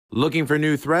Looking for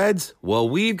new threads? Well,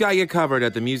 we've got you covered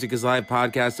at the Music is Live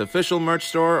podcast official merch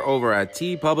store over at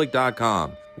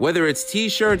tpublic.com. Whether it's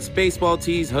t-shirts, baseball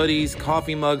tees, hoodies,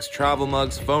 coffee mugs, travel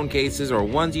mugs, phone cases, or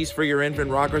onesies for your infant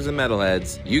rockers and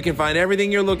metalheads, you can find everything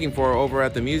you're looking for over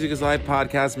at the Music is Live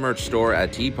podcast merch store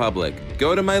at tpublic.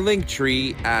 Go to my link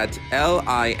tree at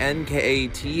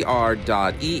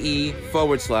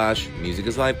linktr.ee/Music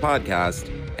is Live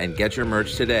podcast and get your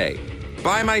merch today.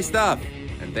 Buy my stuff,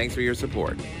 and thanks for your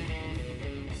support.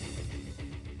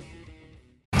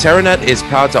 TerraNut is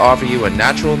proud to offer you a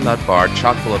natural nut bar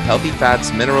chock full of healthy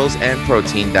fats, minerals, and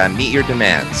protein that meet your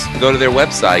demands. Go to their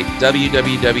website,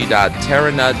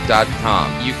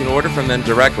 www.terranut.com. You can order from them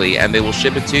directly, and they will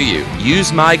ship it to you.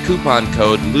 Use my coupon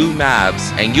code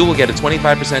LUMAVS, and you will get a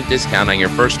 25% discount on your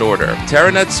first order.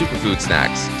 TerraNut Superfood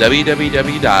Snacks,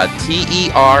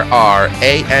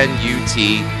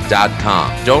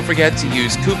 www.terranut.com. Don't forget to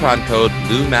use coupon code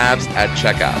LUMAVS at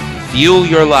checkout. Fuel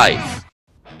your life.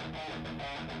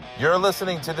 You're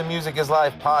listening to the Music is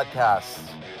Live podcast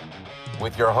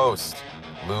with your host,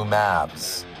 Lou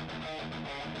Mavs,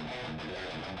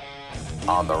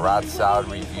 on the Rat Salad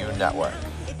Review Network.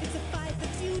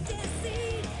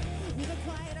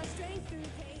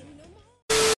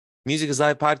 Music is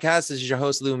Live podcast. This is your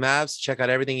host, Lou Mavs. Check out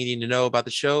everything you need to know about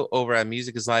the show over at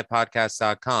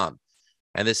musicisLivePodcast.com.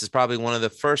 And this is probably one of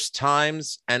the first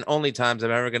times and only times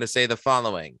I'm ever going to say the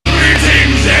following.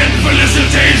 Greetings and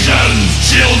felicitations,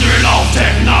 children of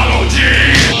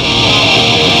technology!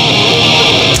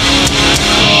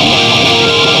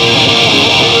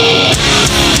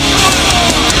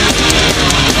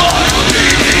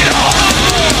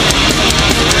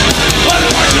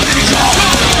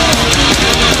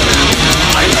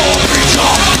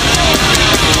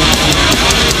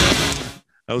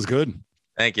 That was good.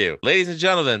 Thank you. Ladies and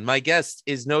gentlemen, my guest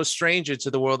is no stranger to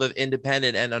the world of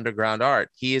independent and underground art.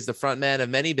 He is the frontman of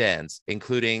many bands,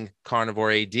 including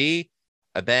Carnivore AD, a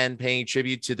band paying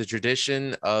tribute to the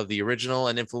tradition of the original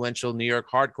and influential New York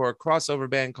hardcore crossover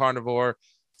band Carnivore,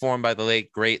 formed by the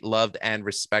late, great, loved, and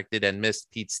respected and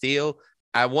missed Pete Steele.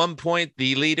 At one point,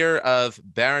 the leader of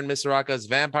Baron Misuraca's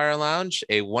Vampire Lounge,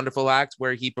 a wonderful act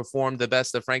where he performed the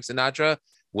best of Frank Sinatra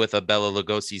with a Bela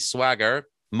Lugosi swagger.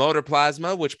 Motor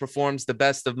Plasma, which performs the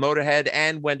best of Motorhead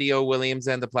and Wendy O. Williams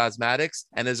and the Plasmatics,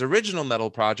 and his original metal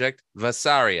project,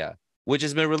 Vasaria, which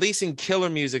has been releasing killer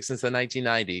music since the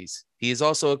 1990s. He is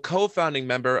also a co-founding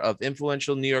member of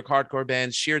influential New York hardcore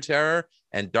bands Sheer Terror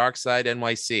and Darkside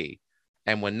NYC.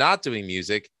 And when not doing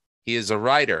music, he is a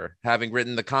writer, having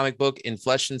written the comic book In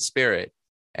Flesh and Spirit.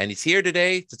 And he's here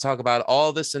today to talk about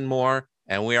all this and more,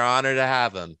 and we are honored to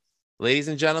have him. Ladies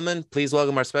and gentlemen, please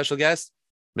welcome our special guest,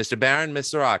 Mr. Baron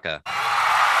Misuraca.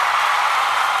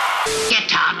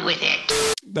 Get on with it.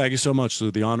 Thank you so much, Lou.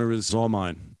 The honor is all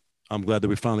mine. I'm glad that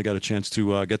we finally got a chance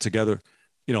to get together.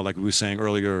 You know, like we were saying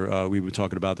earlier, we were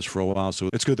talking about this for a while, so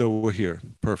it's good that we're here.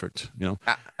 Perfect. You know,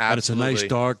 and it's a nice,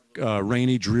 dark,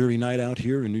 rainy, dreary night out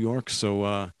here in New York.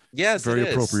 So yes, very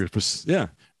appropriate for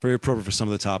very appropriate for some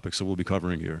of the topics that we'll be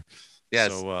covering here.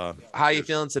 Yes. So, how are you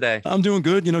feeling today? I'm doing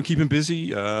good. You know, keeping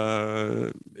busy.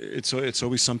 It's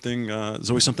always something. There's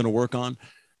always something to work on.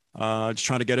 Just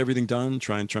trying to get everything done.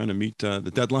 Trying to meet the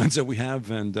deadlines that we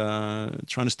have, and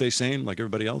trying to stay sane like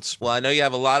everybody else. Well, I know you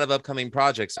have a lot of upcoming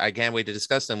projects. I can't wait to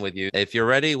discuss them with you. If you're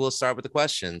ready, we'll start with the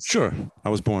questions. Sure. I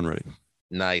was born ready.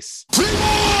 Nice.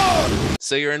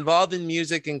 So you're involved in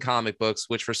music and comic books,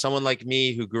 which for someone like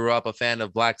me who grew up a fan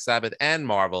of Black Sabbath and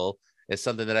Marvel is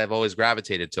something that I've always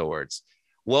gravitated towards.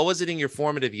 What was it in your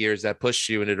formative years that pushed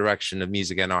you in the direction of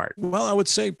music and art? Well, I would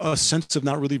say a sense of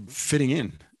not really fitting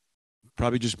in,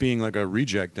 probably just being like a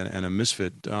reject and a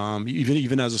misfit.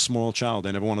 Even as a small child,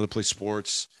 I never wanted to play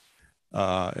sports.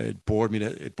 It bored me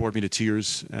to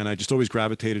tears, and I just always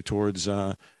gravitated towards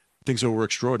things that were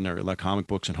extraordinary, like comic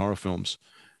books and horror films.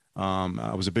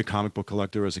 I was a big comic book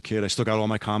collector as a kid. I still got all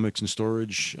my comics in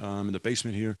storage in the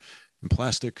basement here. In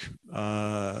plastic.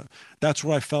 That's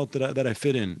where I felt that I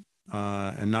fit in,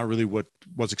 and not really what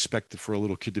was expected for a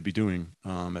little kid to be doing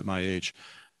at my age.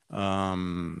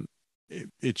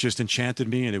 It just enchanted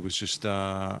me, and it was just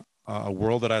a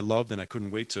world that I loved, and I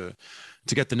couldn't wait to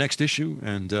get the next issue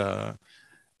and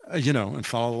and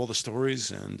follow all the stories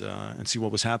and see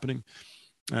what was happening.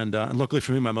 And luckily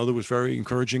for me, my mother was very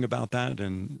encouraging about that,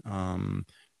 and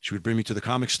she would bring me to the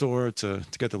comic store to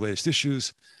get the latest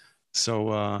issues. So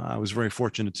I was very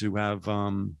fortunate to have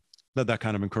that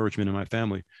kind of encouragement in my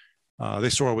family. They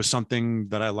saw it was something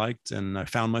that I liked and I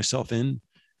found myself in,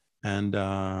 and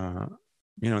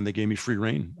and they gave me free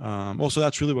reign. Also,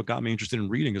 that's really what got me interested in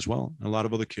reading as well, and a lot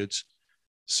of other kids.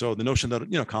 So the notion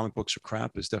that comic books are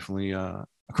crap is definitely a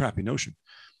crappy notion.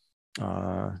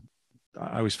 I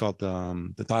always felt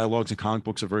the dialogues in comic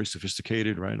books are very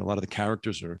sophisticated, right? A lot of the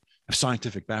characters have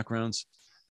scientific backgrounds.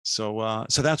 So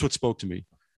that's what spoke to me,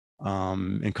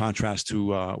 in contrast to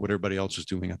what everybody else was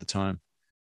doing at the time.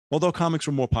 Although comics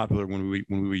were more popular when we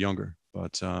were younger,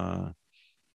 but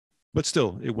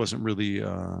still, it wasn't really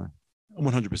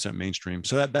 100% mainstream.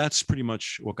 So that's pretty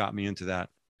much what got me into that,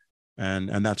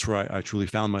 and that's where I truly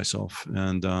found myself.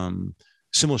 And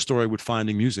similar story with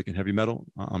finding music in heavy metal.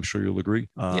 I'm sure you'll agree.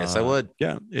 Yes, I would.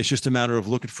 Yeah, it's just a matter of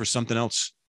looking for something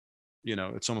else.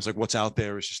 It's almost like what's out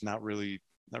there is just not really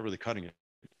cutting it.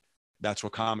 That's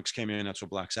where comics came in. That's where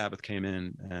Black Sabbath came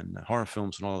in, and horror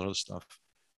films and all that other stuff.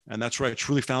 And that's where I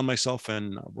truly found myself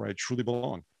and where I truly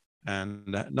belong. And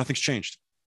nothing's changed.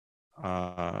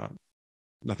 Nothing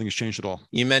has changed at all.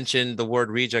 You mentioned the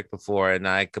word reject before, and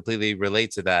I completely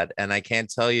relate to that. And I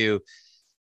can't tell you,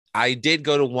 I did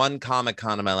go to one Comic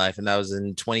Con in my life, and that was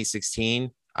in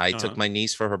 2016. I took my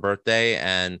niece for her birthday,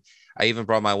 and I even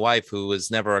brought my wife, who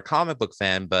was never a comic book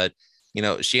fan, but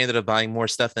she ended up buying more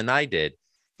stuff than I did.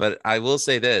 But I will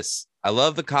say this: I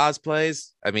love the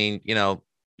cosplays. I mean,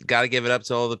 got to give it up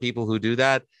to all the people who do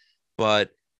that.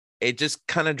 But it just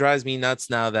kind of drives me nuts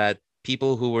now that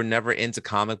people who were never into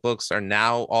comic books are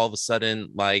now all of a sudden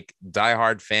like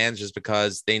diehard fans just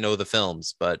because they know the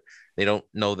films, but they don't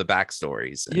know the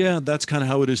backstories. Yeah, that's kind of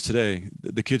how it is today.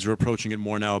 The kids are approaching it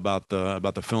more now about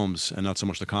the films and not so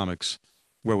much the comics.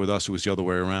 Where with us, it was the other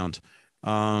way around.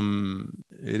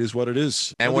 It is what it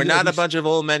is. And we're not a bunch of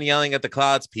old men yelling at the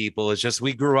clouds, people. It's just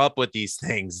we grew up with these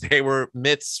things. They were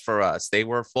myths for us. They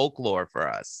were folklore for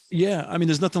us. Yeah, I mean,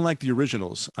 there's nothing like the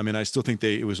originals. I mean, I still think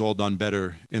it was all done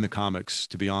better in the comics,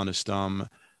 to be honest.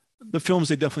 The films,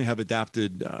 they definitely have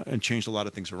adapted and changed a lot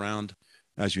of things around,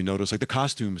 as you notice. Like the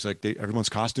costumes, everyone's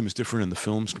costume is different in the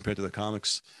films compared to the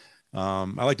comics.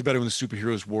 I liked it better when the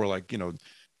superheroes wore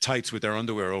tights with their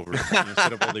underwear over it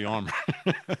instead of all the armor.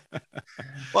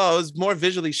 Well, it was more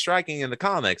visually striking in the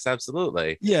comics.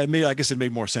 Absolutely. Yeah, I guess it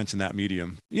made more sense in that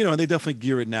medium. And they definitely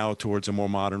gear it now towards a more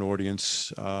modern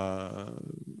audience. I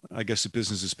guess the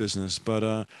business is business, but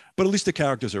at least the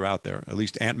characters are out there. At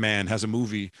least Ant-Man has a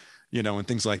movie, and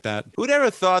things like that. Who'd ever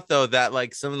thought though that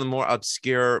like some of the more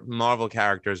obscure Marvel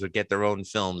characters would get their own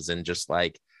films and just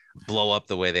like blow up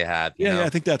the way they have. Yeah, I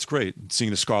think that's great.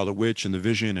 Seeing the Scarlet Witch and the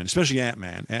Vision, and especially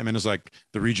Ant-Man. Ant-Man is like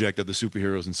the reject of the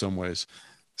superheroes in some ways.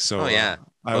 So, yeah.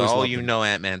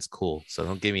 Ant-Man's cool. So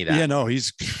don't give me that. Yeah, no,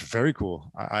 he's very cool.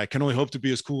 I can only hope to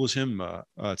be as cool as him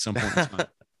at some point in time.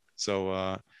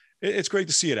 So it's great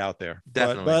to see it out there.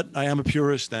 Definitely. But I am a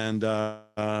purist, and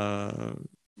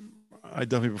I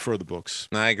definitely prefer the books.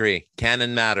 I agree.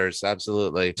 Canon matters.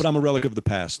 Absolutely. But I'm a relic of the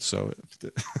past. So,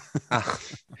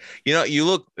 you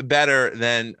look better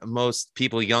than most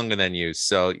people younger than you.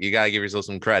 So you got to give yourself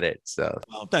some credit. So,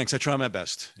 well, thanks. I try my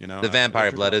best. The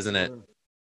vampire blood, isn't it?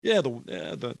 Yeah,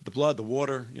 the blood, the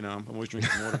water. I'm always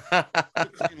drinking water.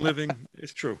 Clean living.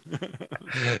 It's true.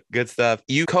 Good stuff.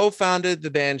 You co-founded the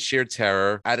band Sheer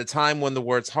Terror at a time when the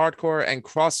words hardcore and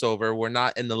crossover were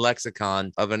not in the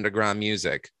lexicon of underground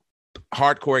music.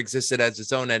 Hardcore existed as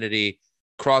its own entity.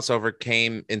 Crossover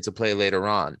came into play later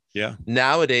on. Yeah.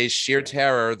 Nowadays, Sheer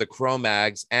Terror, the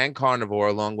Cro-Mags, and Carnivore,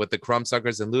 along with the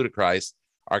Crumbsuckers and Ludacris,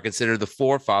 are considered the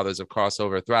forefathers of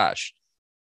crossover thrash.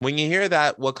 When you hear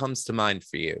that, what comes to mind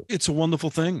for you? It's a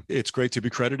wonderful thing. It's great to be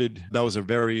credited. That was a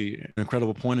very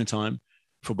incredible point in time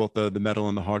for both the metal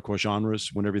and the hardcore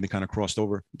genres when everything kind of crossed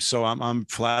over. So I'm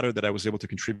flattered that I was able to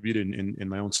contribute in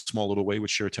my own small little way with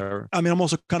Sheer Terror. I mean, I'm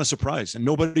also kind of surprised. And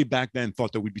nobody back then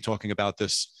thought that we'd be talking about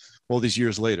this all these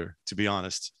years later, to be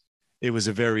honest. It was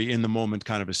a very in the moment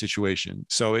kind of a situation.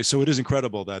 So it is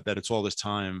incredible that it's all this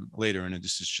time later. And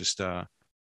it's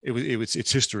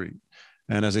history.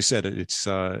 And as I said,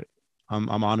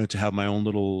 I'm honored to have my own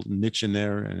little niche in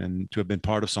there and to have been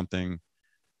part of something,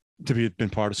 been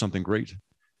part of something great.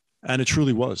 And it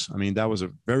truly was. I mean, that was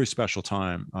a very special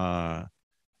time.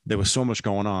 There was so much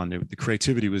going on. The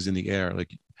creativity was in the air.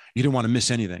 Like you didn't want to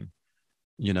miss anything.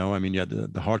 I mean, you had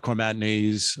the hardcore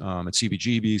matinees at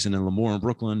CBGB's, and then Lemoore in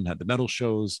Brooklyn had the metal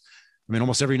shows. I mean,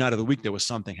 almost every night of the week there was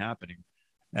something happening.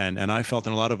 And I felt,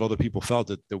 and a lot of other people felt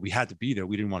that we had to be there.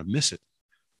 We didn't want to miss it.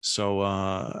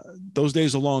 So those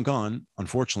days are long gone,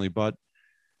 unfortunately, but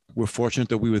we're fortunate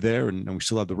that we were there and we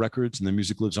still have the records and the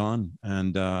music lives on.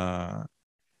 And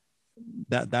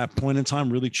that point in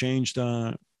time really changed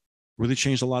a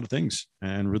lot of things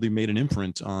and really made an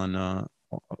imprint on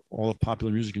all of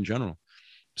popular music in general.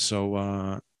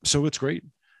 So it's great.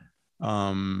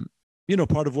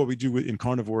 Part of what we do in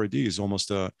Carnivore AD is almost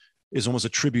a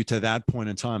tribute to that point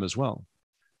in time as well.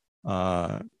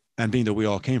 and being that we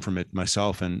all came from it,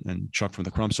 myself and Chuck from the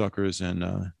Crumbsuckers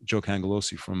and Joe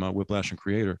Cangelosi from Whiplash and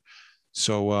Creator.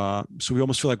 So we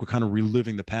almost feel like we're kind of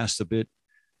reliving the past a bit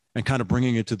and kind of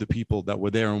bringing it to the people that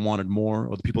were there and wanted more,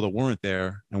 or the people that weren't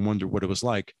there and wondered what it was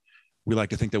like. We like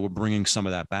to think that we're bringing some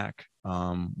of that back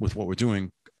with what we're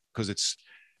doing, because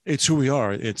it's who we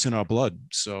are. It's in our blood.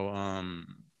 So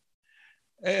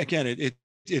again,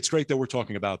 it's great that we're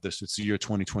talking about this. It's the year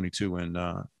 2022, and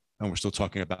we're still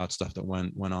talking about stuff that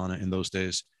went on in those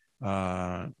days.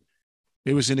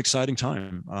 It was an exciting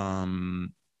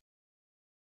time.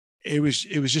 It was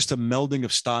just a melding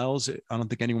of styles. I don't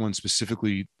think anyone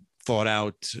specifically thought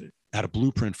out, had a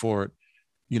blueprint for it.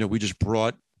 You know, we just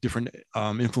brought different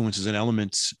influences and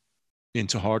elements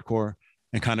into hardcore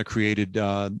and kind of created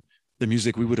the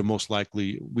music we would have most liked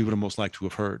to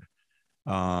have heard.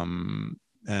 And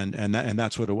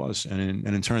that's what it was. And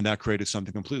in turn, that created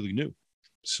something completely new.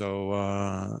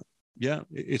 So yeah,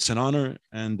 it's an honor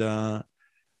and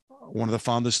one of the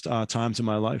fondest times in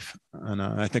my life. And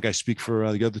I think I speak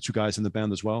for the other two guys in the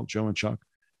band as well, Joe and Chuck.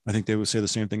 I think they would say the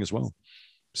same thing as well.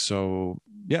 So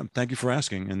yeah, thank you for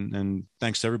asking. And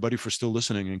thanks to everybody for still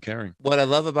listening and caring. What I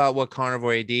love about what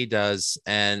Carnivore AD does,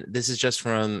 and this is just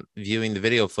from viewing the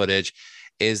video footage,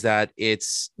 is that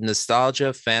it's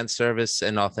nostalgia, fan service,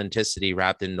 and authenticity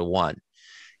wrapped into one,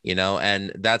 you know,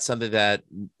 and that's something that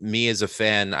me as a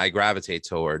fan, I gravitate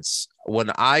towards.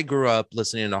 When I grew up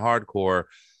listening to hardcore,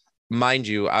 mind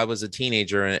you, I was a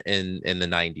teenager in the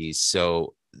 90s.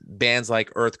 So bands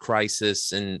like Earth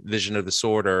Crisis and Vision of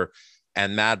Disorder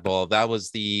and Madball, that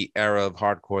was the era of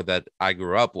hardcore that I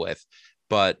grew up with.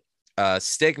 But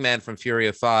Stigman from Fury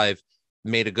of Five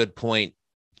made a good point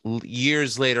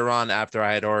years later on, after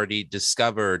I had already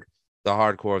discovered the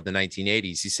hardcore of the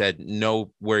 1980s. He said,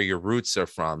 know where your roots are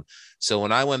from. So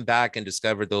when I went back and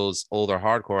discovered those older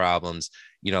hardcore albums,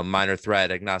 you know, Minor Threat,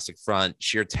 Agnostic Front,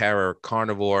 Sheer Terror,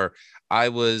 Carnivore, I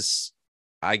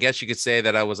guess you could say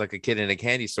that I was like a kid in a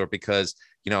candy store, because,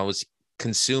 you know, I was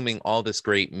consuming all this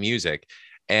great music.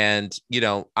 And, you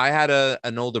know, I had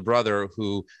an older brother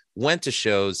who went to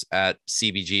shows at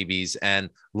CBGB's and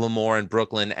Lemoore in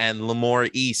Brooklyn and Lemoore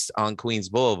East on Queens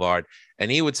Boulevard. And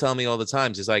he would tell me all the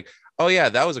time, he's like, oh yeah,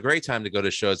 that was a great time to go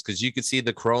to shows, because you could see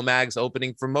the Cro-Mags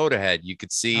opening for Motorhead. You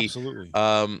could see,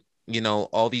 you know,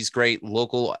 all these great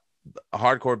local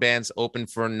hardcore bands open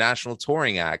for national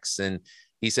touring acts. And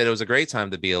he said it was a great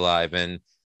time to be alive. And,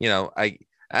 you know, I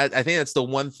think that's the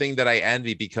one thing that I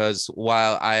envy, because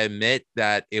while I admit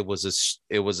that it was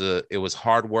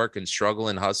hard work and struggle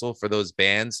and hustle for those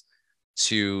bands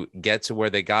to get to where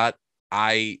they got,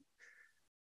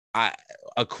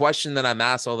 a question that I'm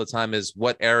asked all the time is,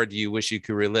 what era do you wish you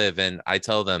could relive? And I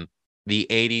tell them the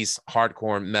 80s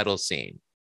hardcore metal scene,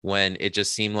 when it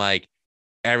just seemed like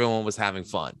everyone was having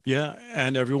fun. Yeah,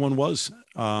 and everyone was.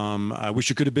 I wish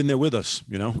you could have been there with us,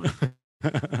 you know.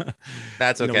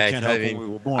 That's okay. You know, we can't help when we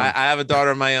were born. I have a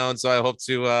daughter of my own, so I hope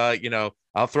to, you know,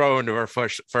 I'll throw her into her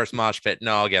first mosh pit.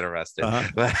 No, I'll get arrested.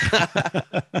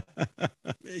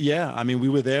 Yeah, I mean, we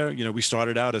were there. You know, we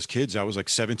started out as kids. I was like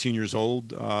 17 years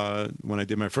old when I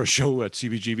did my first show at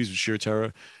CBGB's with Sheer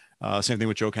Terror. Same thing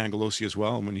with Joe Cangelosi as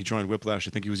well. And when he joined Whiplash,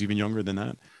 I think he was even younger than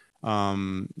that.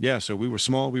 Yeah, so we were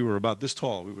small. We were about this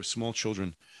tall. We were small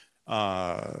children.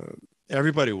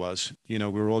 Everybody was, you know,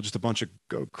 we were all just a bunch of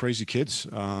crazy kids.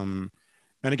 And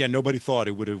again, nobody thought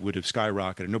it would have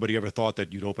skyrocketed. Nobody ever thought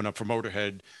that you'd open up for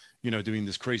Motorhead, you know, doing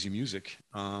this crazy music.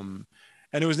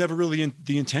 And it was never really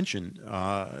the intention.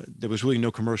 There was really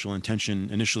no commercial intention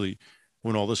initially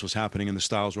when all this was happening and the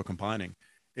styles were combining.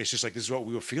 It's just like, this is what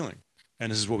we were feeling and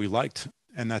this is what we liked,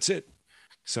 and that's it.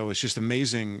 So it's just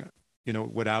amazing, you know,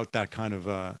 without that kind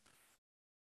of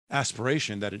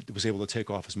aspiration, that it was able to take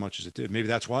off as much as it did. Maybe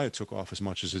that's why it took off as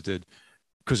much as it did,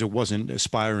 because it wasn't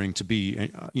aspiring to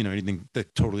be, you know, anything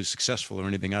that totally successful or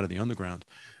anything out of the underground.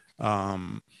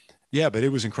 Yeah, but it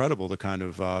was incredible, the kind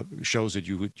of shows that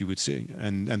you would see,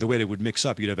 and the way they would mix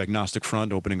up. You'd have Agnostic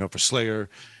Front opening up for Slayer,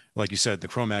 like you said, the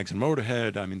Cro-Mags and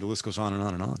Motorhead. I mean, the list goes on and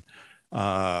on and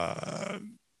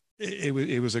on.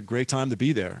 It was a great time to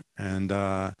be there,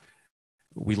 and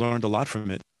we learned a lot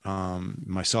from it.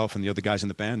 Myself and the other guys in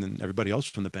the band and everybody else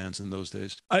from the bands in those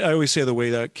days. I always say the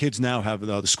way that kids now have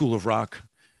the school of rock,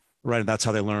 right? And that's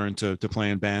how they learn to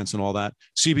play in bands and all that.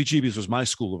 CBGB's was my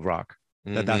school of rock.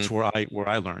 That's where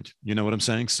I learned. You know what I'm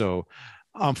saying? So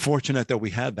I'm fortunate that we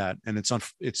had that, and it's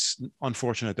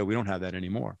unfortunate that we don't have that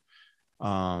anymore.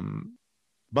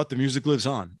 But the music lives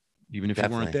on, even if you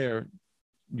weren't there.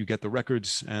 You get the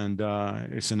records, and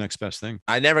it's the next best thing.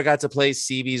 I never got to play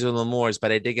CB's or Lemore's,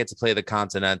 but I did get to play the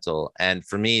Continental. And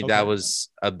for me, that was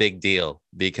a big deal,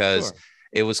 because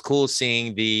it was cool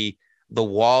seeing the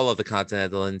wall of the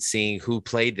Continental and seeing who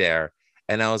played there.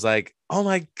 And I was like, oh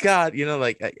my God,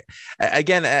 like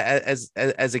again, as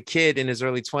a kid in his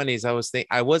early 20s,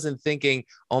 I wasn't thinking,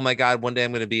 oh my God, one day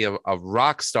I'm going to be a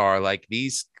rock star like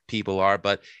these people are.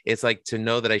 But it's like to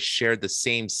know that I shared the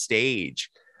same stage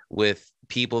with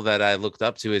people that I looked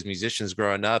up to as musicians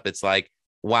growing up. It's like,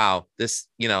 wow, this,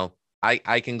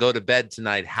 I can go to bed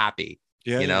tonight happy.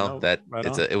 No, That right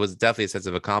it was definitely a sense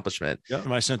of accomplishment. Yeah,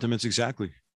 my sentiments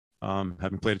exactly.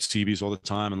 Having played at CB's all the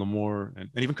time and Lemoore and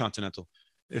even Continental.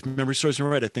 If memory serves me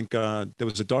right, I think there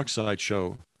was a Dark Side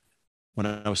show when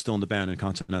I was still in the band in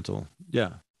Continental.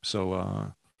 Yeah.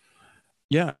 So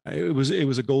yeah, it was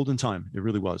a golden time. It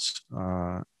really was.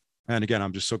 And again,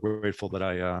 I'm just so grateful that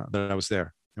I was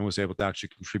there and was able to actually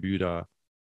contribute a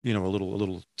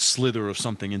little slither of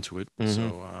something into it. Mm-hmm.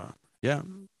 So yeah,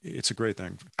 it's a great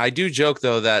thing. I do joke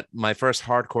though that my first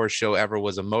hardcore show ever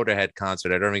was a Motorhead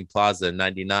concert at Irving Plaza in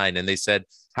 '99, and they said,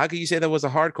 "How could you say that was a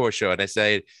hardcore show?" And I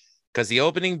say, because the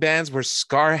opening bands were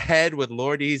Scarhead with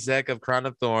Lord Ezek of Crown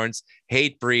of Thorns,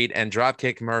 Hatebreed, and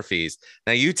Dropkick Murphys.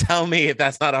 Now you tell me if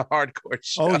that's not a hardcore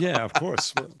show. Oh yeah, of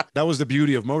course. That was the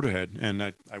beauty of Motorhead, and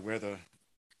I wear the.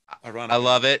 I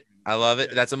love it. I love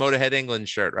it. That's a Motorhead England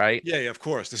shirt, right? Yeah, of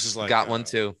course. This is like got one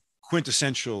too.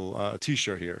 Quintessential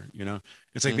T-shirt here.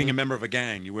 It's like being a member of a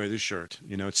gang. You wear this shirt.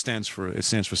 It stands for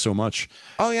so much.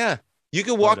 Oh yeah. You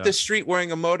can walk the street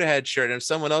wearing a Motorhead shirt, and if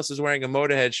someone else is wearing a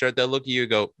Motorhead shirt, they'll look at you and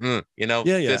go,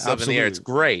 fist up in the air. It's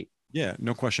great. Yeah,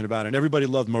 no question about it. And everybody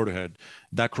loved Motorhead.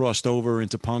 That crossed over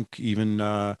into punk, even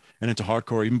and into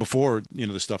hardcore, even before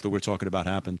the stuff that we're talking about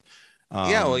happened.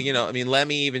 Yeah, well,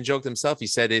 Lemmy even joked himself. He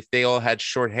said if they all had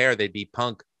short hair, they'd be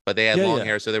punk, but they had long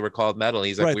hair, so they were called metal.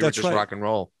 He's like, we were just rock and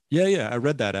roll. Yeah, I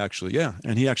read that actually. Yeah,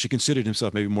 and he actually considered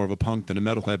himself maybe more of a punk than a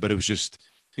metalhead, but it was just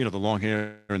the long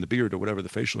hair and the beard or whatever, the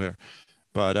facial hair.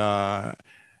 But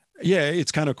yeah,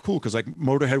 it's kind of cool because like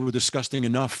Motorhead were disgusting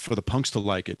enough for the punks to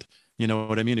like it. You know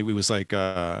what I mean? It was like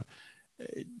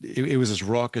it was as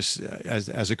raucous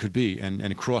as it could be, and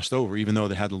it crossed over, even though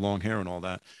they had the long hair and all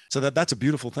that. So that's a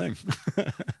beautiful thing.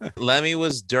 Lemmy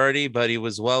was dirty, but he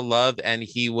was well loved, and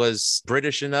he was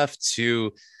British enough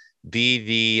to be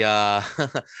the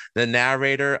the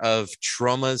narrator of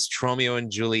Troma's Tromeo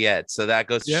and Juliet. So that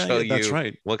goes to show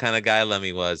you what kind of guy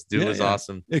Lemmy was. Dude was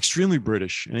awesome. Extremely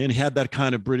British. And he had that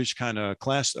kind of British kind of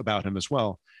class about him as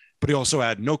well. But he also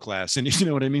had no class. And you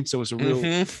know what I mean? So it's a real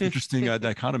interesting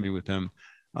dichotomy with him.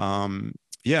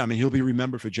 Yeah, I mean, he'll be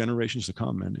remembered for generations to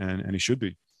come, and he should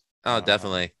be. Oh,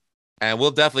 definitely. And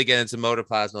we'll definitely get into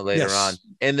Motoplasma later on.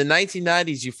 In the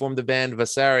 1990s, you formed the band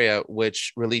Visaria,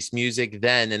 which released music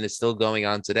then and is still going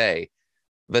on today.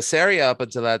 Visaria, up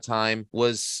until that time,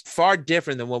 was far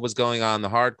different than what was going on in the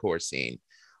hardcore scene.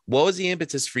 What was the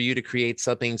impetus for you to create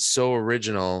something so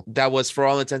original that was, for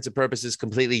all intents and purposes,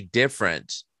 completely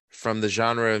different from the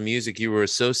genre of music you were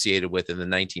associated with in the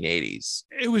 1980s?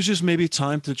 It was just maybe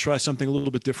time to try something a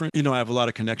little bit different. I have a lot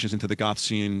of connections into the goth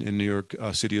scene in New York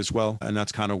City as well. And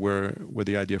that's kind of where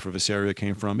the idea for Visaria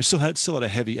came from. It still had a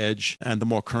heavy edge, and the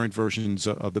more current versions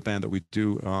of the band that we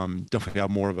do definitely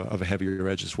have more of a heavier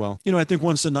edge as well. I think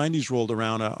once the 90s rolled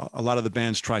around, a lot of the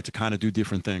bands tried to kind of do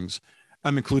different things.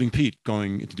 I'm including Pete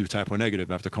going to do Type O Negative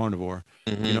after Carnivore.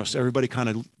 So everybody kind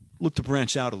of looked to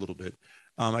branch out a little bit.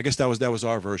 I guess that was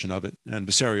our version of it. And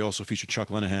Visaria also featured Chuck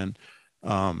Lenahan,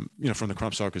 from the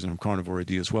Crumpsuckers and from Carnivore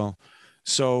AD as well.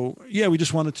 So yeah, we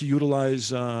just wanted to utilize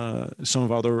some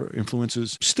of our other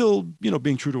influences, still,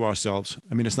 being true to ourselves.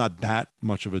 I mean, it's not that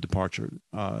much of a departure,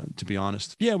 to be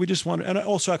honest. Yeah, we just wanted, and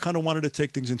I kind of wanted to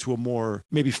take things into a more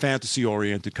maybe fantasy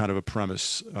oriented kind of a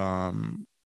premise, where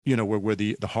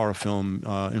the horror film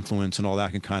influence and all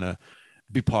that can kind of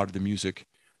be part of the music.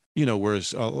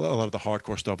 Whereas a lot of the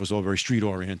hardcore stuff was all very street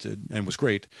oriented and was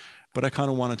great, but I kind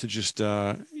of wanted to just,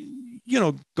 go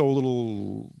a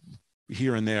little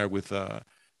here and there with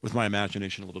my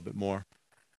imagination a little bit more.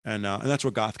 And that's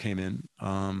where goth came in.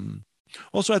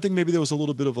 Also, I think maybe there was a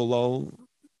little bit of a lull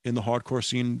in the hardcore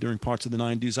scene during parts of the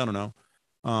 90s. I don't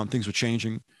know. Things were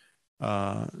changing.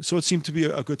 So it seemed to be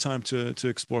a good time to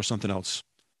explore something else.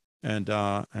 And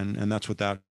that's what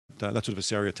that's what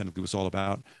Visaria technically was all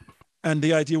about. And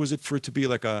the idea was for it to be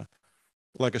like a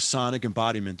sonic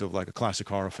embodiment of like a classic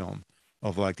horror film,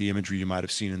 of like the imagery you might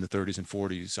have seen in the 30s and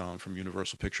 40s from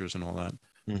Universal Pictures and all that.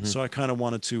 Mm-hmm. So I kind of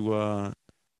wanted to,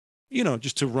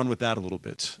 just to run with that a little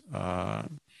bit.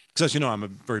 Because as you know, I'm a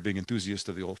very big enthusiast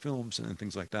of the old films and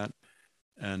things like that.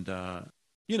 And, and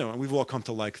we've all come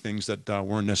to like things that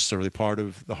weren't necessarily part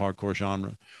of the hardcore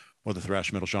genre or the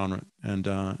thrash metal genre. And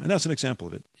that's an example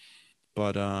of it.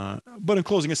 But in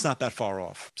closing, it's not that far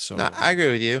off. So No, I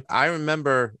agree with you. I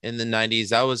remember in the 90s,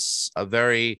 that was a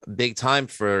very big time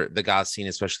for the goth scene,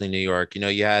 especially in New York. You know,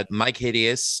 you had Mike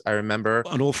Hideous. I remember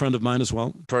an old friend of mine as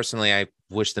well. personally, I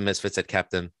wish the Misfits had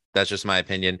kept him. That's just my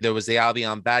opinion. There was the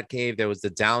Albion Batcave. There was the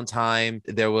Downtime.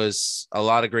 There was a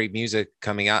lot of great music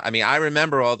coming out. I mean, I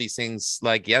remember all these things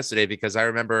like yesterday because I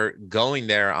remember going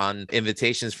there on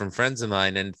invitations from friends of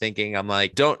mine and thinking, I'm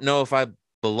like, don't know if I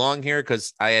belong here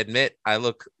because I admit I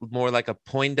look more like a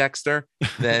Poindexter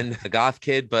than a goth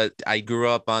kid, but I grew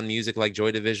up on music like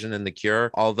Joy Division and The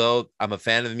Cure. Although I'm a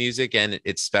fan of the music and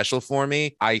it's special for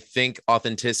me, I think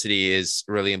authenticity is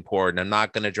really important. I'm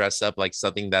not going to dress up like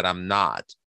something that I'm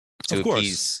not to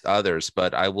appease others,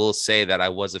 but I will say that I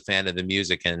was a fan of the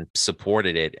music and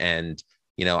supported it. And,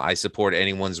 you know, I support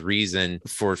anyone's reason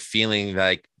for feeling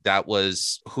like that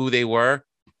was who they were.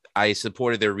 I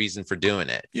supported their reason for doing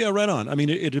it. Yeah, right on. I mean,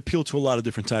 it appealed to a lot of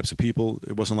different types of people.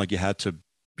 It wasn't like you had to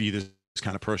be this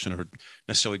kind of person or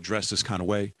necessarily dress this kind of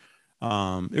way.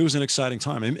 It was an exciting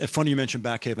time. And funny you mentioned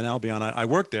Batcave and Albion. I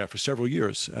worked there for several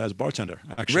years as a bartender,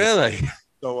 actually. Really?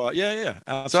 So yeah,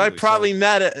 absolutely. So I probably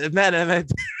met him.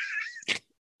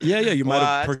 Yeah, you might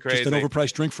have purchased an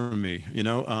overpriced drink from me, you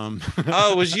know.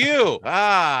 Oh, it was you.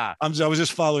 I was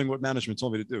just following what management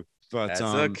told me to do. But that's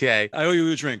okay. I owe you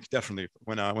a drink, definitely,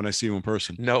 when I see you in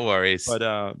person. No worries.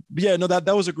 But yeah, no,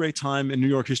 that was a great time in New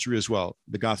York history as well.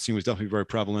 The goth scene was definitely very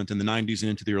prevalent in the 90s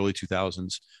and into the early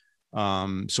 2000s.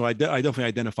 So I definitely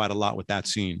identified a lot with that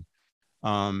scene.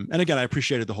 And again, I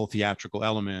appreciated the whole theatrical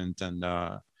element and,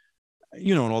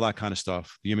 you know, and all that kind of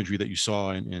stuff, the imagery that you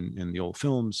saw in the old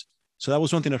films. So that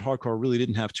was one thing that hardcore really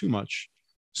didn't have too much.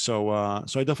 So I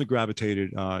definitely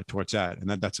gravitated towards that. And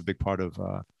that's a big part of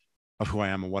who I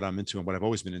am and what I'm into and what I've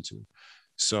always been into.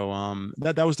 So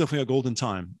that was definitely a golden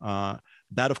time.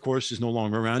 That, of course, is no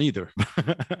longer around either.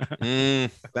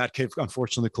 That cave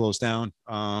unfortunately closed down.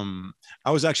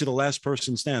 I was actually the last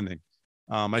person standing.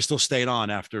 I still stayed on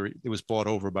after it was bought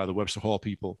over by the Webster Hall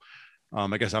people.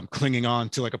 I guess I'm clinging on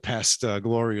to like a past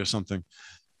glory or something.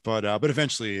 But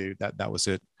eventually that was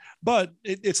it. But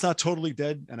it's not totally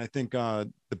dead. And I think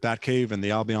the Batcave and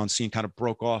the Albion scene kind of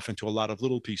broke off into a lot of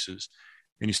little pieces.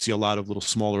 And you see a lot of little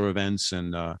smaller events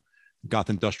and goth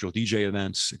industrial DJ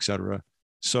events, etc.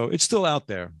 So it's still out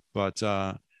there, but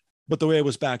the way it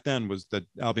was back then was that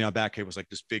Albion Batcave was like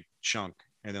this big chunk,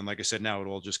 and then like I said, now it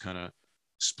all just kind of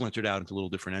splintered out into little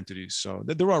different entities. So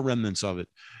there are remnants of it,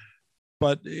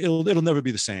 but it'll never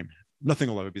be the same. Nothing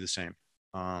will ever be the same.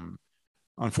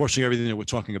 Unfortunately, everything that we're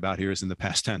talking about here is in the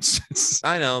past tense.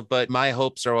 I know, but my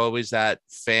hopes are always that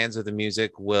fans of the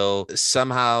music will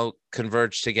somehow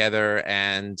converge together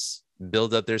and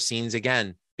build up their scenes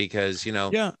again. Because, you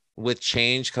know, with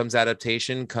change comes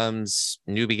adaptation, comes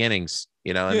new beginnings,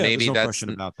 you know, and maybe no that's question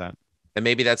about that. And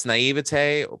maybe that's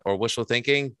naivete or wishful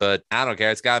thinking, but I don't care.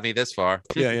 It's got me this far.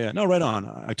 Yeah. No, right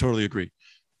on. I totally agree.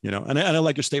 You know, and I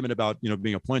like your statement about, you know,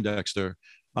 being a Poindexter.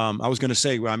 I was going to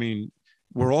say, I mean,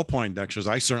 we're all Poindexters.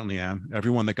 I certainly am.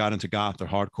 Everyone that got into goth or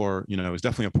hardcore, you know, is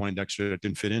definitely a Poindexter that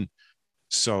didn't fit in.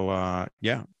 So,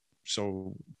 yeah.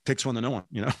 So takes one to know one,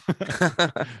 you know.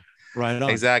 Right on.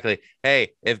 Exactly.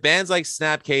 Hey, if bands like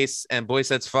Snapcase and Boy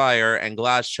Sets Fire and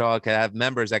Glass Chaw could have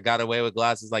members that got away with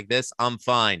glasses like this, I'm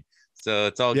fine. So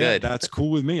it's all good. That's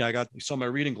cool with me. You saw my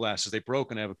reading glasses. They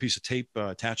broke and I have a piece of tape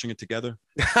attaching it together.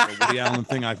 The Woody Allen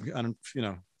thing. I don't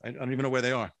even know where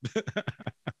they are.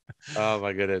 Oh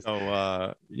my goodness.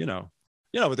 So,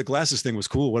 but the glasses thing was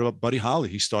cool. What about Buddy Holly?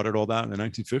 He started all that in the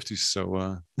 1950s.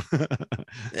 So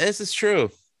this is true.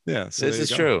 Yeah. So this is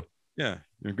true. Yeah.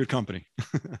 You're in good company.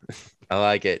 I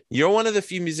like it. You're one of the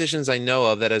few musicians I know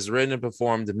of that has written and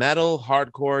performed metal,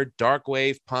 hardcore, dark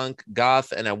wave, punk,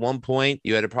 goth, and at one point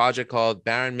you had a project called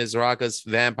Baron Misuraca's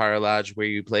Vampire Lodge where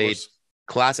you played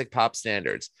classic pop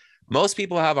standards. Most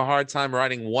people have a hard time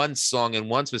writing one song in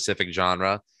one specific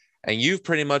genre, and you've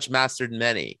pretty much mastered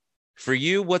many. For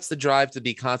you, what's the drive to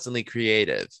be constantly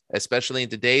creative, especially in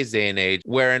today's day and age,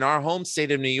 where in our home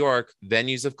state of New York,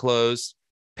 venues have closed,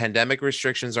 pandemic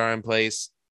restrictions are in place,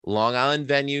 Long Island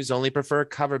venues only prefer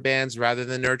cover bands rather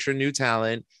than nurture new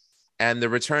talent, and the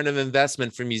return of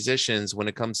investment for musicians when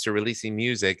it comes to releasing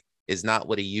music is not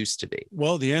what it used to be?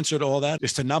 Well, the answer to all that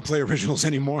is to not play originals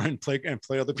anymore and play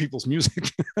other people's music.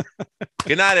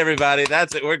 Good night, everybody.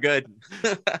 That's it. We're good.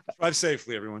 Drive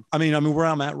safely, everyone. I mean, where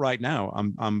I'm at right now,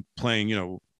 I'm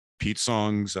playing, Pete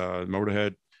songs,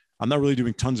 Motorhead. I'm not really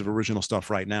doing tons of original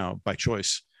stuff right now by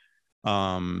choice.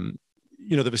 The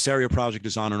Visaria project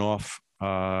is on and off.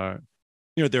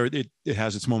 It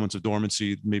has its moments of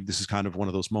dormancy. Maybe this is kind of one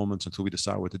of those moments until we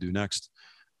decide what to do next.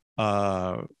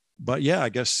 But yeah, I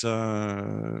guess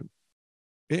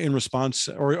in response,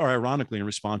 or ironically, in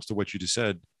response to what you just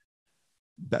said,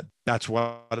 that's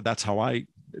how I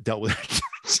dealt with it.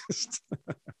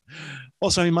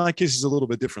 Also, I mean, my case is a little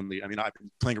bit differently. I mean, I've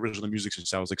been playing original music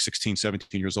since I was like 16,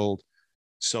 17 years old.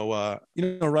 So,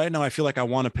 right now I feel like I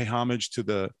want to pay homage to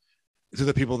the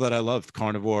people that I love,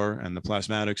 Carnivore and the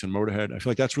Plasmatics and Motorhead. I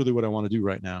feel like that's really what I want to do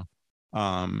right now.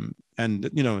 And,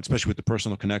 especially with the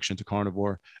personal connection to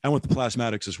Carnivore and with the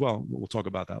Plasmatics as well. We'll talk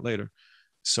about that later.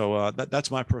 So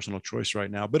that's my personal choice right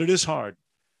now. But it is hard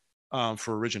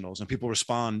for originals, and people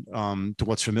respond to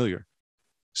what's familiar.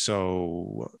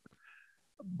 So,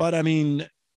 but I mean,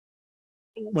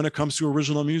 when it comes to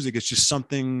original music, it's just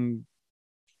something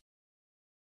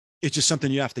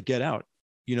you have to get out.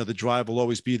 The drive will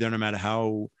always be there no matter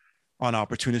how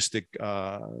unopportunistic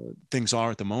things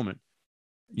are at the moment.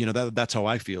 That's how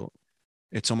I feel.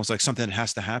 It's almost like something that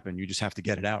has to happen. You just have to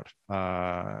get it out.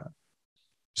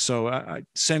 So I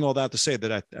saying all that to say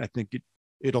that I think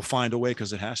it'll find a way,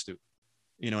 because it has to,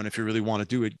 and if you really want to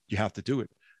do it, you have to do it,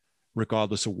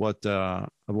 regardless of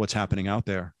what's happening out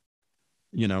there.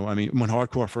 I mean, when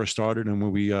hardcore first started and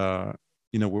when we,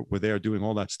 we're there doing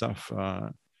all that stuff,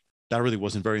 that really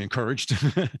wasn't very encouraged.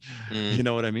 You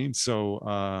know what I mean?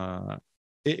 So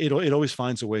it always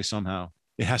finds a way somehow.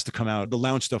 It has to come out. The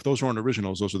lounge stuff, those weren't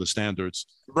originals. Those are the standards.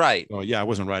 Right. So, yeah, I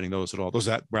wasn't writing those at all. Those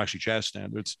that were actually jazz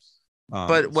standards.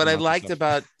 But what I liked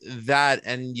about that,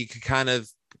 and you could kind of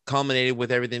culminate it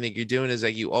with everything that you're doing, is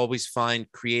that you always find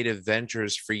creative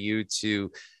ventures for you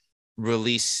to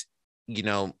release,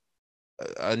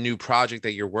 a new project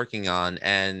that you're working on.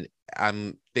 And I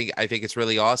think it's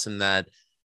really awesome that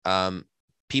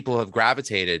people have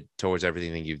gravitated towards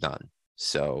everything that you've done.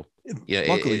 So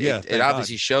luckily, it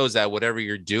obviously shows that whatever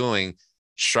you're doing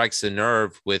strikes a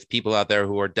nerve with people out there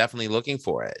who are definitely looking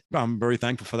for it. I'm very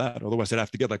thankful for that. Otherwise, I'd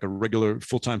have to get like a regular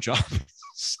full-time job.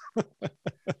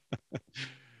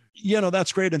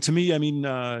 That's great. And to me, I mean,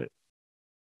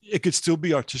 it could still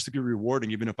be artistically rewarding,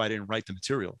 even if I didn't write the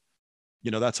material.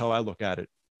 That's how I look at it.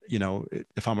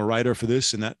 If I'm a writer for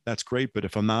this, and that's great. But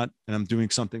if I'm not, and I'm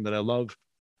doing something that I love,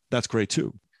 that's great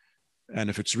too. And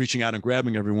if it's reaching out and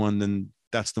grabbing everyone, then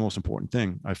that's the most important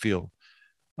thing, I feel.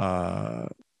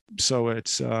 So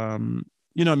it's, I mean,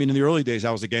 in the early days,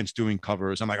 I was against doing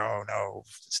covers. I'm like, oh no,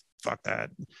 fuck that.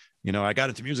 I got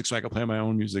into music so I could play my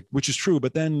own music, which is true.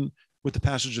 But then with the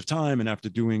passage of time and after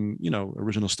doing,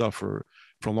 original stuff for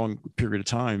a long period of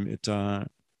time,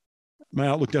 my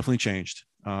outlook definitely changed.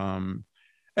 And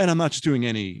I'm not just doing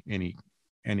any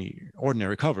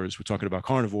ordinary covers. We're talking about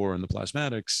Carnivore and the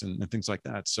Plasmatics and things like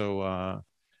that. So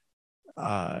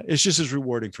it's just as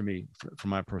rewarding for me, from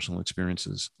my personal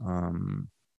experiences. I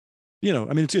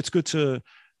mean, it's good to,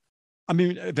 I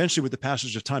mean, eventually with the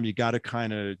passage of time, you got to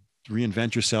kind of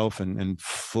reinvent yourself and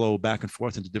flow back and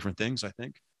forth into different things, I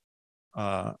think.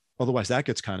 Otherwise that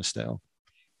gets kind of stale.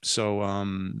 So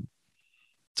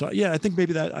yeah, I think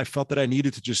maybe that I felt that I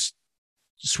needed to just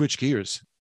switch gears,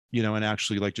 and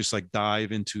actually just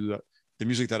dive into the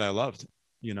music that I loved,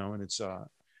 and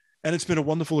it's been a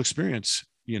wonderful experience,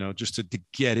 just to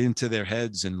get into their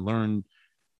heads and learn,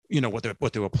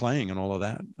 what they were playing and all of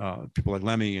that. People like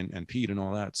Lemmy and Pete and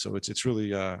all that. So it's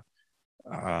really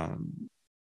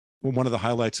one of the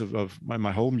highlights of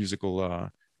my whole musical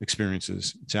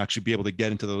experiences, to actually be able to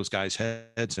get into those guys'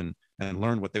 heads and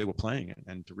learn what they were playing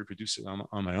and to reproduce it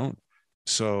on my own.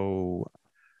 So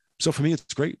for me,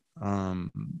 it's great.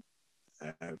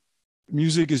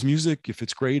 Music is music. If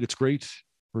it's great, it's great,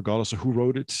 regardless of who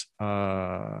wrote it.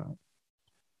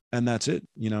 And that's it.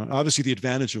 Obviously the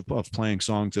advantage of playing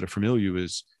songs that are familiar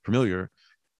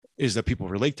is that people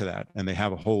relate to that, and they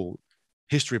have a whole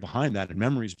history behind that and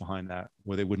memories behind that,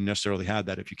 where they wouldn't necessarily have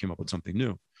that if you came up with something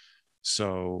new.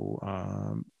 So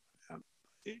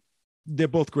they're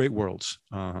both great worlds.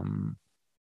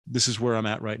 This is where I'm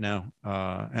at right now.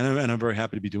 And I'm very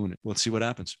happy to be doing it. Let's see what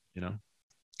happens,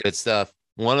 Good stuff.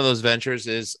 One of those ventures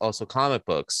is also comic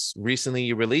books. Recently,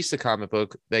 you released a comic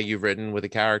book that you've written with a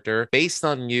character based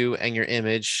on you and your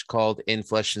image, called In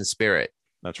Flesh and Spirit.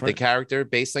 That's right. The character,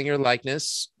 based on your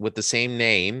likeness with the same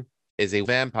name, is a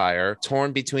vampire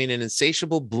torn between an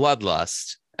insatiable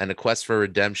bloodlust and a quest for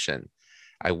redemption.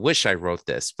 I wish I wrote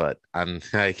this, but I'm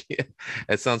like,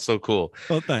 it sounds so cool.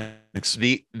 Oh, thanks.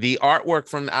 The artwork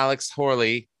from Alex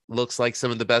Horley looks like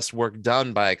some of the best work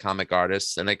done by a comic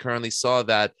artist. And I currently saw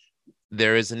that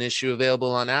there is an issue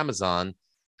available on Amazon,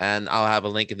 and I'll have a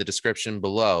link in the description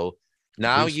below.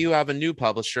 Now you have a new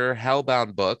publisher,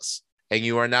 Hellbound Books, and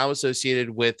you are now associated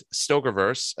with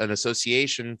Stokerverse, an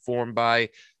association formed by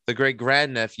the great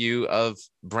grandnephew of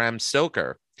Bram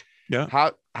Stoker.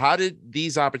 Yeah. how did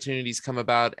these opportunities come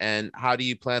about, and how do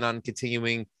you plan on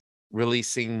continuing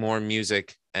releasing more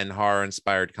music and horror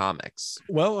inspired comics?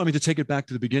 Well, I mean, to take it back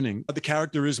to the beginning, the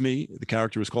character is me. The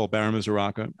character is called Baron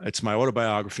Misuraca. It's my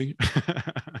autobiography.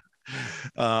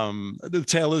 The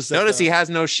tale is that, notice he has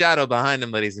no shadow behind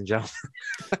him, ladies and gentlemen.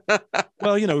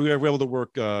 well, we were able to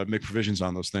work, make provisions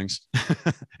on those things.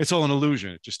 It's all an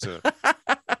illusion, just to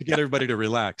get everybody to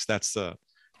relax. That's the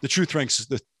true strength.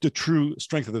 The true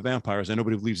strength of the vampires, and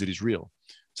nobody believes that he's real.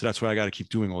 So that's why I got to keep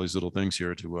doing all these little things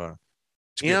here to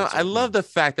I love the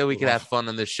fact that we can have fun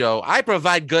on the show. I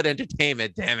provide good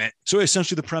entertainment, damn it. So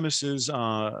essentially the premise is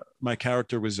my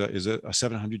character is a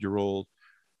 700-year-old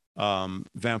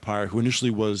vampire who initially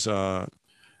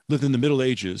lived in the Middle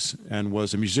Ages and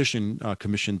was a musician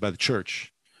commissioned by the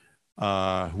church,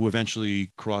 who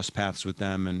eventually crossed paths with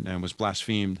them and was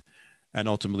blasphemed and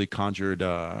ultimately conjured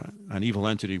an evil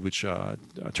entity which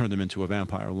turned him into a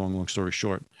vampire. Long story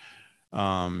short.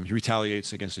 He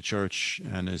retaliates against the church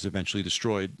and is eventually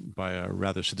destroyed by a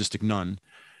rather sadistic nun,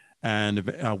 and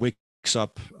wakes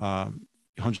up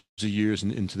hundreds of years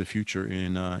into the future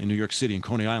in New York City, in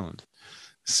Coney Island.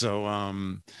 So,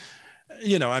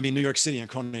 New York City and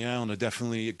Coney Island are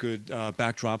definitely good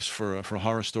backdrops for a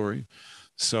horror story.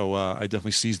 So I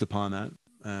definitely seized upon that,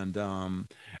 and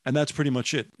that's pretty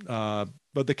much it.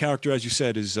 But the character, as you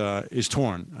said, is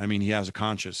torn. I mean, he has a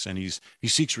conscience, and he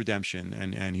seeks redemption,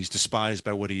 and he's despised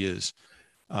by what he is.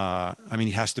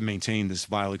 He has to maintain this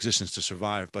vile existence to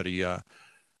survive, but he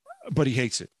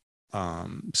hates it.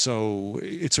 So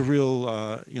it's a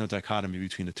real dichotomy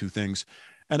between the two things,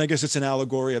 and I guess it's an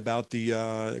allegory about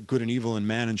the good and evil in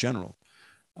man in general.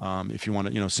 If you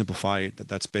want to simplify it,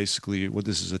 that's basically what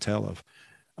this is a tale of.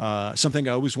 Something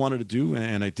I always wanted to do,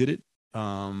 and I did it.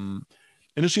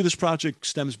 Initially, this project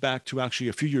stems back to actually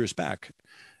a few years back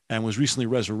and was recently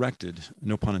resurrected,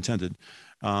 no pun intended.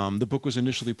 The book was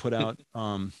initially put out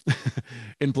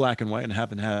in black and white, and I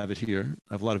happen to have it here.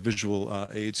 I have a lot of visual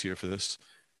aids here for this.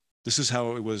 This is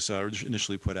how it was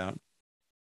initially put out.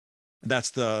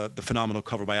 That's the phenomenal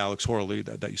cover by Alex Horley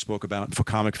that you spoke about. For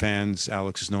comic fans,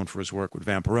 Alex is known for his work with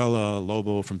Vampirella,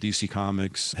 Lobo from DC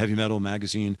Comics, Heavy Metal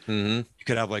magazine. Mm-hmm. You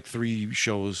could have like 3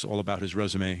 shows all about his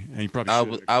resume, and you probably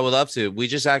should. I would love to. We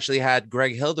just actually had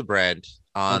Greg Hildebrand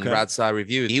on Radside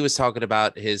Review. He was talking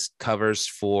about his covers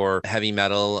for Heavy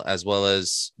Metal, as well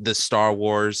as the Star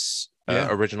Wars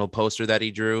original poster that he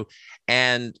drew.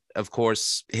 And of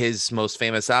course, his most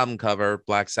famous album cover,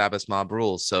 Black Sabbath's Mob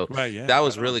Rules. So that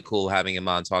was really cool having him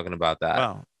on talking about that.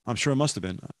 Wow, I'm sure it must have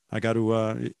been. I got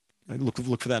to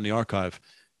look for that in the archive.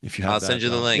 If you have, I'll send you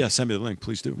the link. Yeah, send me the link,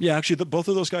 please do. Yeah, actually, both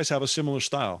of those guys have a similar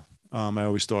style. I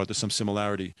always thought there's some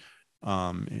similarity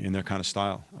in their kind of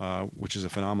style, which is a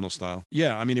phenomenal style.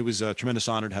 Yeah, I mean, it was a tremendous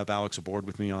honor to have Alex aboard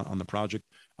with me on the project.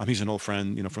 He's an old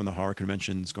friend, from the horror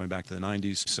conventions going back to the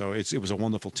 90s. So it was a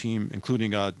wonderful team,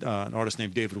 including an artist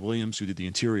named David Williams, who did the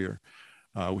interior,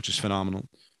 which is phenomenal.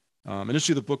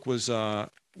 Initially, the book was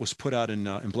put out in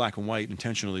black and white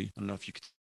intentionally. I don't know if you could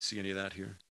see any of that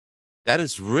here. That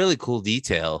is really cool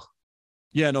detail.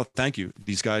 Yeah, no, thank you.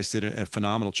 These guys did a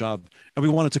phenomenal job. And we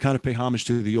wanted to kind of pay homage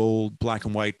to the old black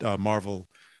and white Marvel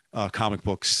comic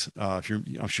books. I'm sure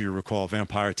you recall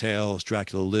Vampire Tales,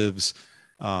 Dracula Lives,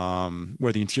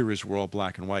 where the interiors were all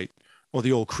black and white, or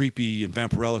the old Creepy and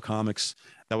Vampirella comics.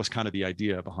 That was kind of the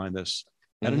idea behind this.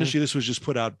 Mm-hmm. And initially, this was just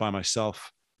put out by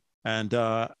myself. And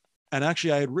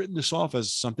actually, I had written this off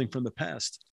as something from the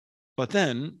past. But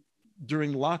then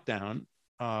during lockdown,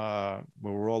 where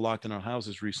we're all locked in our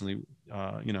houses recently,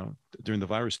 during the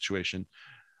virus situation,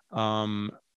 I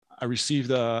received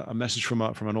a message from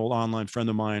an old online friend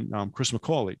of mine, Chris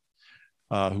McCauley,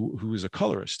 who is a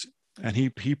colorist, and he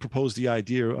proposed the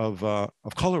idea of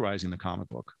colorizing the comic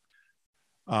book.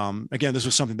 Again, this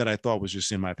was something that I thought was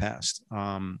just in my past.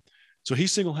 So he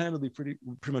single-handedly pretty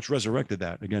much resurrected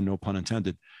that. Again, no pun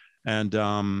intended. And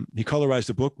he colorized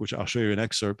the book, which I'll show you an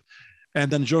excerpt. And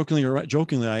then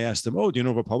jokingly, I asked him, "Oh, do you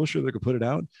know of a publisher that could put it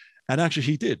out?" And actually,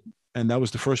 he did. And that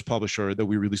was the first publisher that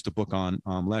we released a book on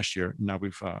last year. Now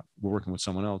we're working with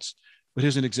someone else. But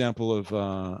here's an example of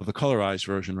the colorized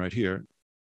version right here.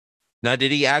 Now,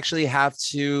 did he actually have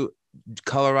to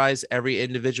colorize every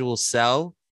individual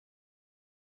cell?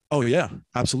 Oh yeah,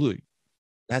 absolutely.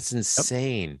 That's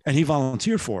insane. Yep. And he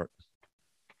volunteered for it.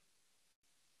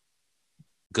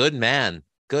 Good man.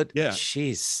 Good. Yeah.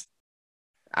 Jeez.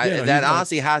 That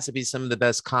honestly has to be some of the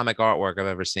best comic artwork I've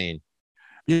ever seen.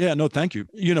 Yeah, no, thank you.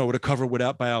 With a cover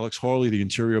out by Alex Harley, the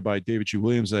interior by David G.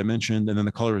 Williams, as I mentioned, and then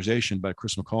the colorization by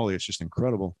Chris McCauley. It's just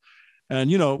incredible. And,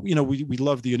 we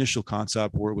love the initial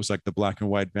concept where it was like the black and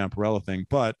white Vampirella thing.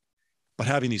 But but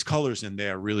having these colors in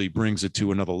there really brings it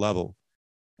to another level.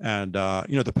 And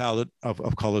the palette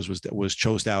of colors was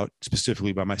chosen out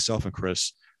specifically by myself and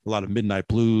Chris. A lot of midnight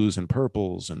blues and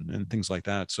purples and things like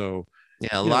that. So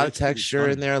yeah, a lot of texture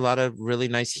in there, a lot of really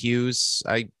nice hues.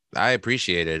 I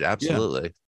appreciate it. Absolutely. Yeah,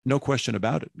 no question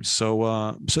about it.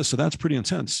 So so that's pretty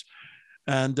intense.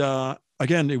 And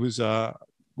again, it was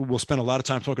we'll spend a lot of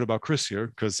time talking about Chris here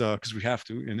because we have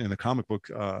to in the comic book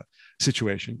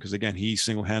situation, because again, he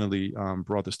single-handedly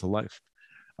brought this to life.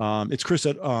 It's Chris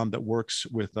that works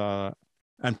with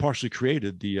and partially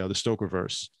created the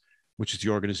Stokerverse, which is the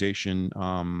organization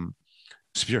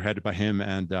spearheaded by him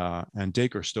and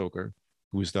Dacre Stoker,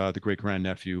 who is the great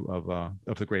grandnephew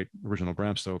of the great original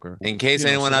Bram Stoker. In case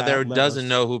anyone out there doesn't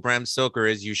know who Bram Stoker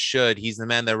is, you should. He's the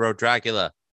man that wrote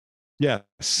Dracula.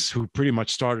 Yes, who pretty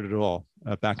much started it all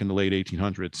back in the late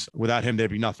 1800s. Without him,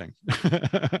 there'd be nothing.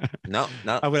 No,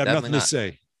 I would have nothing to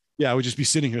say. Yeah, I would just be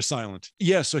sitting here silent.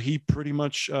 Yeah, so he pretty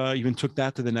much even took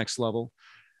that to the next level,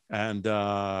 and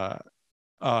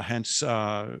hence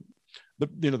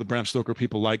the Bram Stoker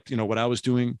people liked what I was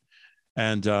doing,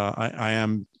 and I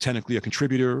am technically a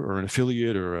contributor or an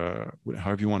affiliate or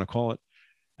however you want to call it.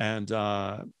 And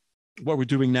what we're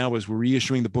doing now is we're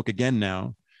reissuing the book again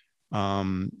now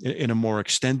in a more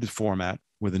extended format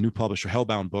with a new publisher,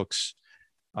 Hellbound Books,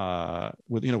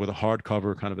 with a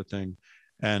hardcover kind of a thing.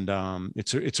 And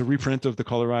it's a reprint of the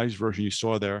colorized version you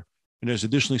saw there. And there's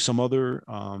additionally some other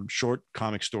short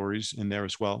comic stories in there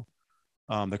as well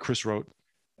that Chris wrote,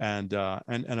 and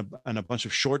a bunch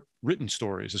of short written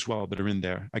stories as well that are in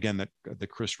there. Again, that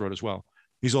Chris wrote as well.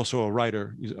 He's also a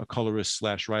writer. He's a colorist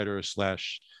slash writer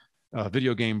slash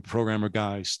video game programmer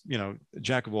guy.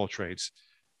 Jack of all trades.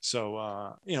 So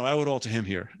I owe it all to him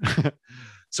here.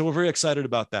 So we're very excited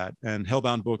about that. And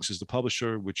Hellbound Books is the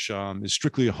publisher, which is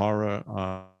strictly a horror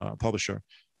publisher.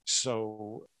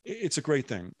 So it's a great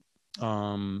thing.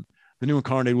 The new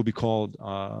Incarnate will be called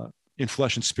In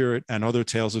Flesh and Spirit and Other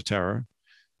Tales of Terror.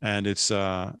 And it's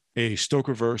a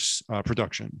Stokerverse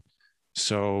production.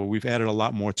 So we've added a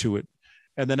lot more to it.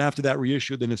 And then after that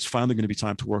reissue, then it's finally going to be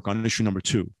time to work on issue number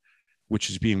 2, which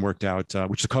is being worked out,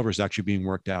 which the cover is actually being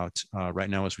worked out right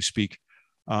now as we speak.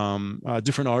 A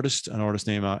different artist, an artist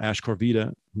named Ash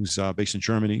Corvida, who's based in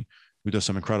Germany, who does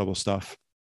some incredible stuff.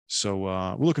 So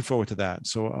we're looking forward to that.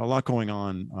 So a lot going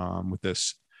on with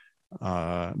this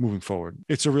moving forward.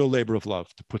 It's a real labor of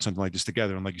love to put something like this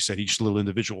together. And like you said, each little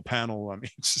individual panel, I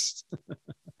mean, it's just...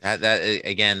 that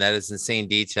again, that is insane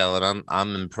detail, and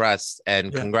I'm impressed.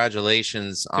 And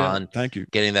congratulations on thank you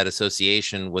getting that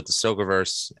association with the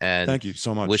Stokerverse. And thank you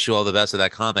so much. Wish you all the best with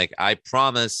that comic. I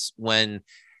promise when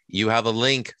you have a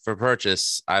link for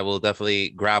purchase, I will definitely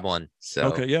grab one. So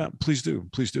okay, yeah, please do,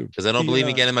 because I don't believe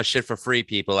in getting my shit for free,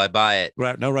 people. I buy it.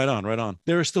 Right, no, right on.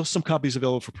 There are still some copies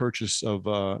available for purchase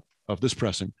of this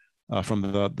pressing from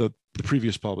the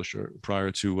previous publisher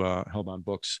prior to Hellbound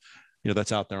Books.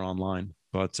 That's out there online,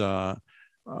 but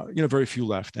very few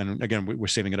left. And again, we're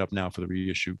saving it up now for the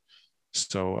reissue.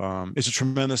 So it's a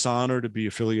tremendous honor to be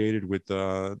affiliated with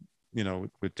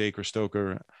with Dacre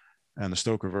Stoker and the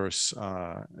Stokerverse.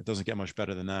 It doesn't get much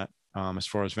better than that as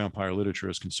far as vampire literature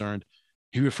is concerned.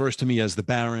 He refers to me as the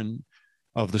Baron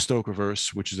of the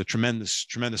Stokerverse, which is a tremendous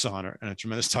honor and a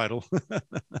tremendous title.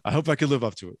 I hope I could live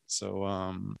up to it. So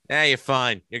yeah, you're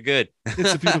fine. You're good.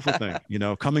 It's a beautiful thing,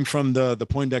 coming from the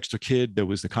Poindexter kid that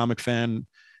was the comic fan,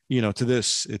 to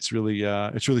this, it's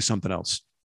really something else.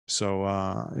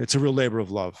 So it's a real labor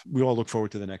of love. We all look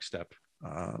forward to the next step.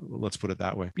 Let's put it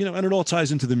that way, and it all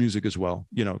ties into the music as well,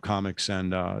 comics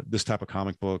and this type of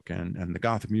comic book and the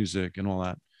Gothic music and all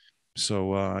that.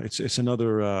 So it's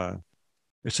another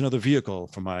vehicle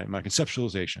for my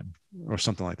conceptualization or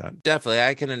something like that. Definitely.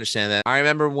 I can understand that. I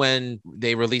remember when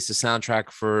they released the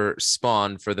soundtrack for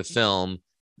Spawn for the film,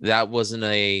 that wasn't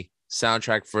a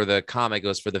soundtrack for the comic, it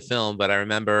was for the film. But I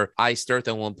remember Iced Earth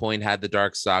at one point had the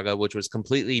Dark Saga, which was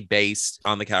completely based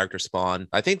on the character Spawn.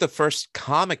 I think the first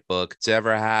comic book to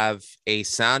ever have a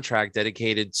soundtrack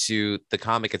dedicated to the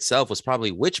comic itself was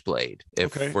probably Witchblade,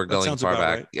 if we're going far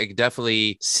back. Right. I could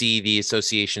definitely see the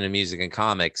association of music and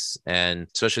comics, and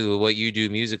especially with what you do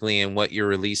musically and what you're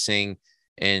releasing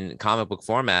in comic book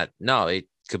format. No, it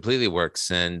completely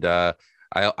works. And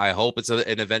I hope it's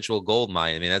an eventual gold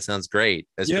mine. I mean, that sounds great.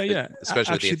 Especially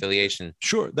actually, with the affiliation.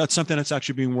 Sure. That's something that's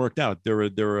actually being worked out. There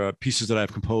are pieces that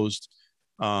I've composed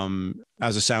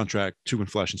as a soundtrack to In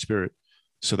Flesh and Spirit.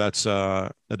 So that's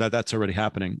already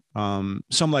happening.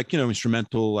 Some like,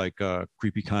 instrumental, like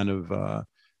creepy kind of,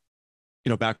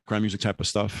 background music type of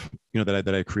stuff,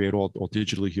 that I create all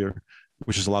digitally here,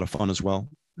 which is a lot of fun as well.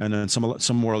 And then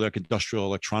some more like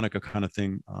industrial electronica kind of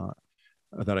thing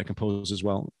that I compose as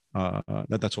well.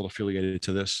 That's all affiliated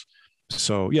to this.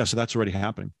 So yeah, so that's already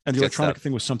happening. And the electronic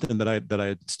thing was something that I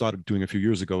had started doing a few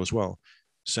years ago as well.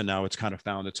 So now it's kind of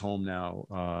found its home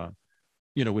now,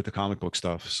 with the comic book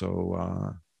stuff.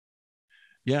 So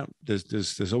yeah,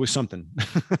 there's always something.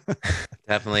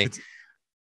 Definitely.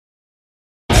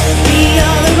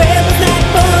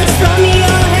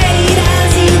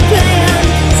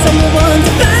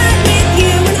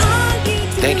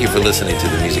 Thank you for listening to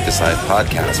the Music Aside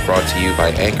podcast, brought to you by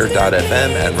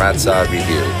Anchor.fm and Ratsa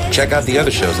Review. Check out the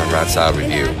other shows on Ratsa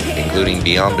Review, including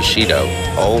Beyond Bushido,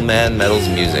 Old Man Metal's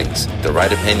Musings, The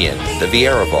Right Opinion, The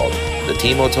Vieira Vault, the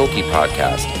Timo Tolki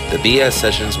podcast, the BS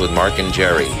Sessions with Mark and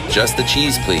Jerry, Just the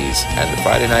Cheese Please, and the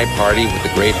Friday Night Party with the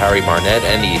great Harry Barnett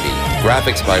and Evie.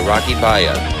 Graphics by Rocky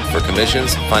Baya. For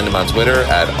commissions, find them on Twitter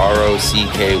at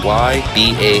ROCKYBAIA.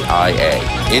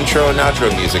 Intro and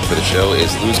outro music for the show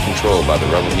is Lose Control by the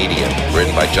Rebel Medium,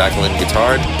 written by Jacqueline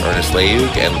Guitard, Ernest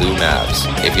Leuk, and Lou Mavs.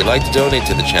 If you'd like to donate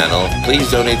to the channel,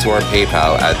 please donate to our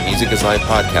PayPal at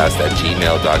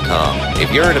musicaslivepodcast@gmail.com.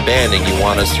 If you're in a band and you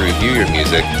want us to review your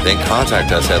music, then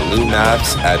contact us at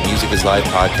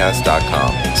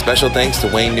loumavs@musicaslivepodcast.com. Special thanks to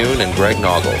Wayne Noon and Greg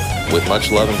Noggle. With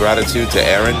much love and gratitude to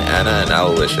Aaron, Anna, and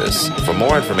Aloysius. For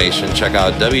more information, check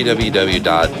out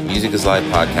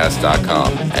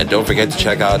www.musicaslivepodcast.com. And don't forget to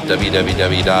check out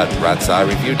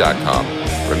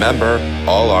www.ratsareview.com. Remember,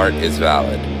 all art is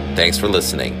valid. Thanks for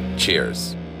listening.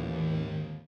 Cheers.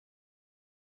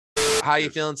 How are you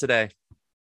feeling today?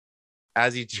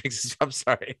 As he drinks, I'm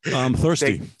sorry. I'm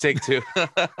thirsty. Take two. All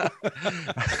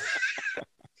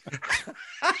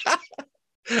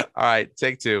right,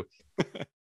 take two.